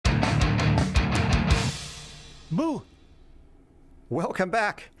Boo! Welcome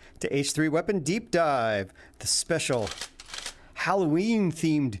back to H3 Weapon Deep Dive, the special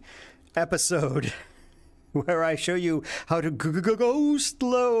Halloween-themed episode where I show you how to ghost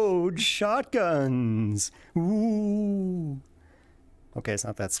load shotguns. Ooh. Okay, it's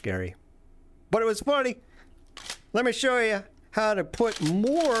not that scary, but it was funny. Let me show you how to put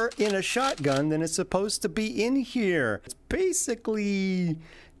more in a shotgun than is supposed to be in here. It's basically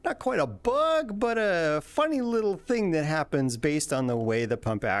not quite a bug, but a funny little thing that happens based on the way the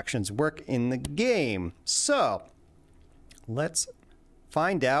pump actions work in the game. So, let's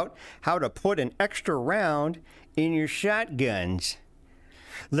find out how to put an extra round in your shotguns.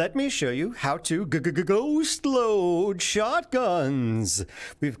 Let me show you how to ghost load shotguns.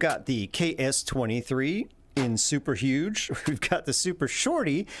 We've got the KS-23 in super huge, we've got the Super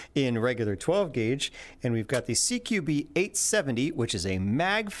Shorty in regular 12 gauge, and we've got the CQB 870, which is a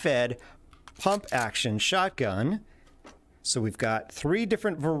mag-fed pump action shotgun. So we've got 3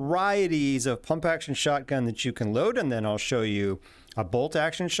 different varieties of pump action shotgun that you can load, and then I'll show you a bolt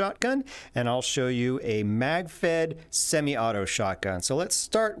action shotgun, and I'll show you a mag-fed semi-auto shotgun. So let's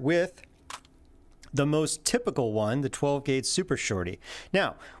start with the most typical one, the 12 gauge Super Shorty.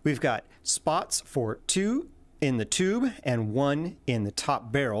 Now, we've got spots for 2 in the tube and 1 in the top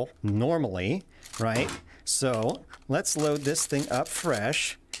barrel normally, right? So let's load this thing up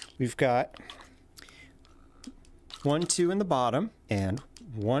fresh. We've got 1, 2 in the bottom and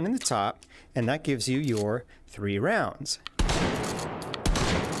 1 in the top, and that gives you your 3 rounds.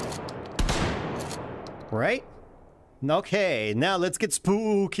 Right? Okay, now let's get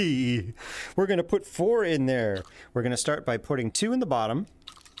spooky. We're going to put 4 in there. We're going to start by putting 2 in the bottom.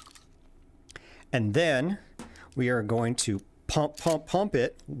 And then we are going to pump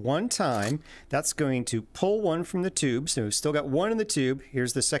it 1 time. That's going to pull 1 from the tube. So we've still got 1 in the tube.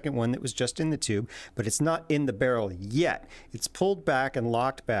 Here's the second one that was just in the tube, but it's not in the barrel yet. It's pulled back and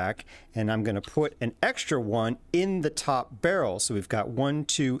locked back, and I'm going to put an extra 1 in the top barrel. So we've got 1,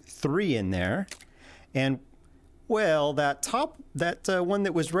 2, 3 in there. And well, that one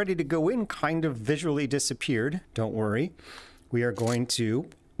that was ready to go in kind of visually disappeared. Don't worry. We are going to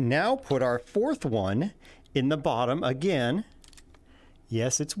now put our 4th one in the bottom again.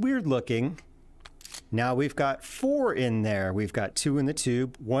 Yes, it's weird looking. Now we've got 4 in there. We've got 2 in the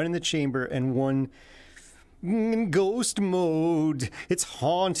tube, 1 in the chamber, and 1 in ghost mode. It's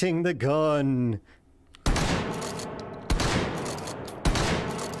haunting the gun.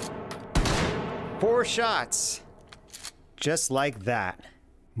 Four shots. Just like that.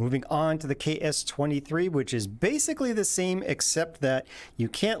 Moving on to the KS-23, which is basically the same except that you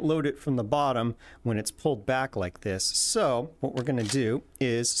can't load it from the bottom when it's pulled back like this. So what we're going to do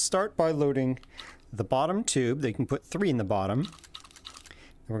is start by loading the bottom tube. You can put 3 in the bottom.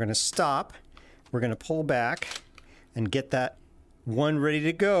 We're going to stop. We're going to pull back and get that 1 ready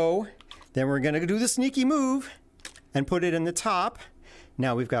to go. Then we're going to do the sneaky move and put it in the top.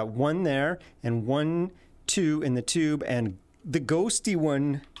 Now we've got 1 there and 1, 2 in the tube, and the ghosty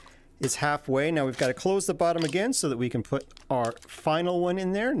one is halfway. Now we've got to close the bottom again so that we can put our final one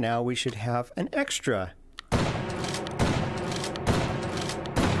in there. Now we should have an extra.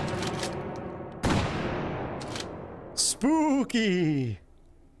 Spooky!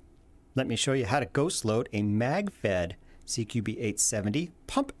 Let me show you how to ghost load a mag-fed CQB 870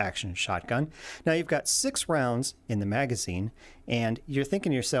 pump action shotgun. Now you've got 6 rounds in the magazine, and you're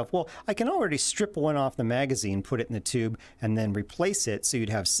thinking to yourself, well, I can already strip 1 off the magazine, put it in the tube, and then replace it, so you'd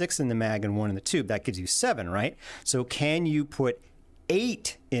have 6 in the mag and 1 in the tube. That gives you 7, right? So can you put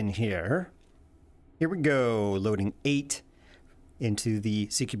 8 in here? Here we go, loading 8 into the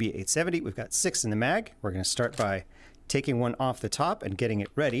CQB 870. We've got 6 in the mag. We're going to start by taking 1 off the top and getting it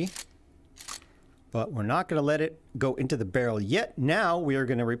ready. But we're not going to let it go into the barrel yet. Now we are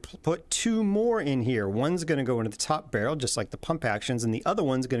going to put 2 more in here. One's going to go into the top barrel, just like the pump actions, and the other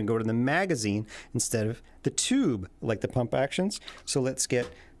one's going to go to the magazine instead of the tube, like the pump actions. So let's get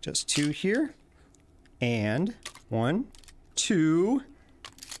just 2 here, and 1, 2,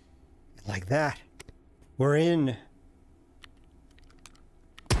 like that. We're in.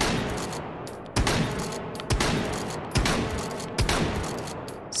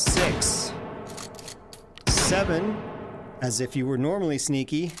 Six. 7, as if you were normally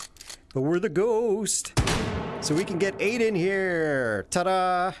sneaky, but we're the ghost. So we can get 8 in here.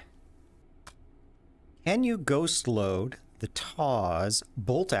 Ta-da! Can you ghost load the TAWS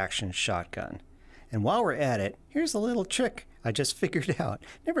bolt action shotgun? And while we're at it, here's a little trick I just figured out.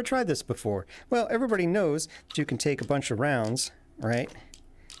 Never tried this before. Well, everybody knows that you can take a bunch of rounds, right?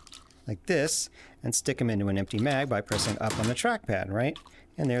 Like this, and stick them into an empty mag by pressing up on the trackpad, right?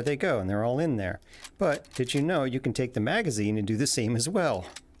 And there they go, and they're all in there. But did you know you can take the magazine and do the same as well?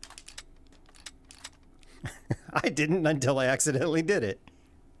 I didn't until I accidentally did it.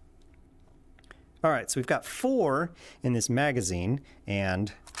 All right, so we've got 4 in this magazine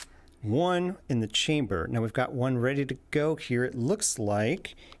and 1 in the chamber. Now we've got 1 ready to go here, it looks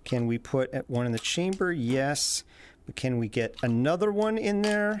like. Can we put 1 in the chamber? Yes. But can we get another one in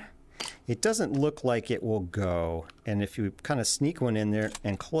there? It doesn't look like it will go. And if you kind of sneak 1 in there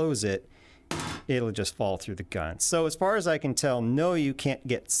and close it, it'll just fall through the gun. So as far as I can tell, no, you can't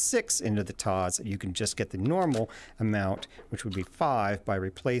get 6 into the TOS. You can just get the normal amount, which would be 5, by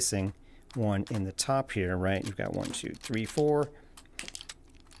replacing 1 in the top here, right? You've got 1, 2, 3, 4.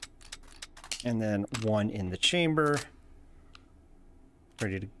 And then 1 in the chamber.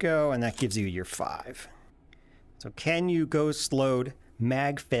 Ready to go, and that gives you your 5. So can you ghost load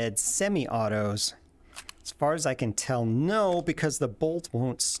mag-fed semi-autos? As far as I can tell, no, because the bolt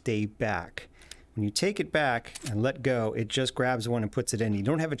won't stay back. When you take it back and let go, it just grabs 1 and puts it in. You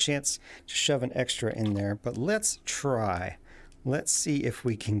don't have a chance to shove an extra in there, but let's try. Let's see if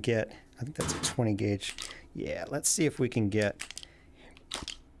we can get, I think that's a 20 gauge. Yeah, let's see if we can get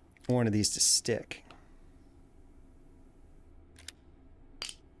 1 of these to stick.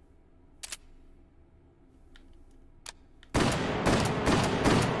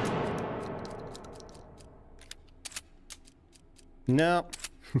 No,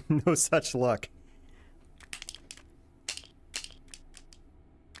 no such luck.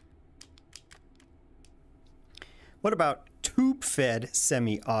 What about tube-fed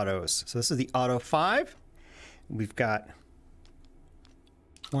semi-autos? So this is the Auto 5. We've got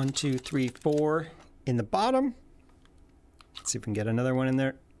 1, 2, 3, 4 in the bottom. Let's see if we can get another one in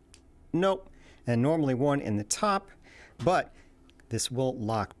there. Nope. And normally 1 in the top, but this will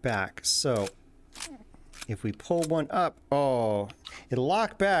lock back. So if we pull 1 up, oh, it'll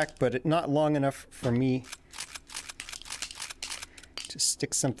lock back, but it's not long enough for me to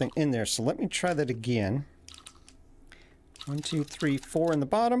stick something in there. So let me try that again. 1, 2, 3, 4 in the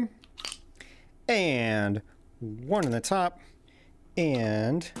bottom, and 1 in the top,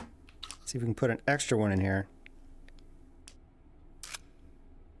 and let's see if we can put an extra 1 in here.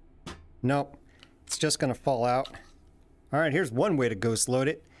 Nope, it's just gonna fall out. All right, here's one way to ghost load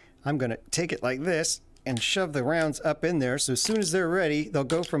it. I'm gonna take it like this and shove the rounds up in there, so as soon as they're ready, they'll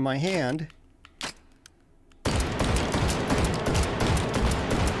go from my hand.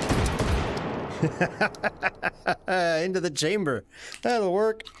 Into the chamber. That'll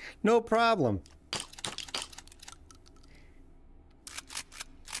work. No problem.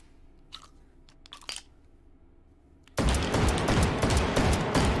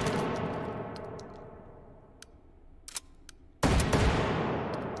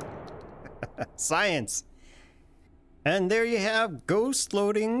 Science. And there you have ghost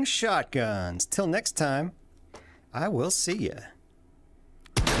loading shotguns. Till next time, I will see ya.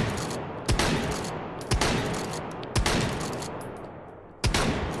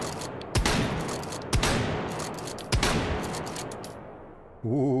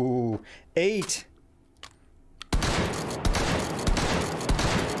 Ooh, 8.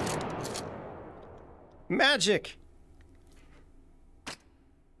 Magic.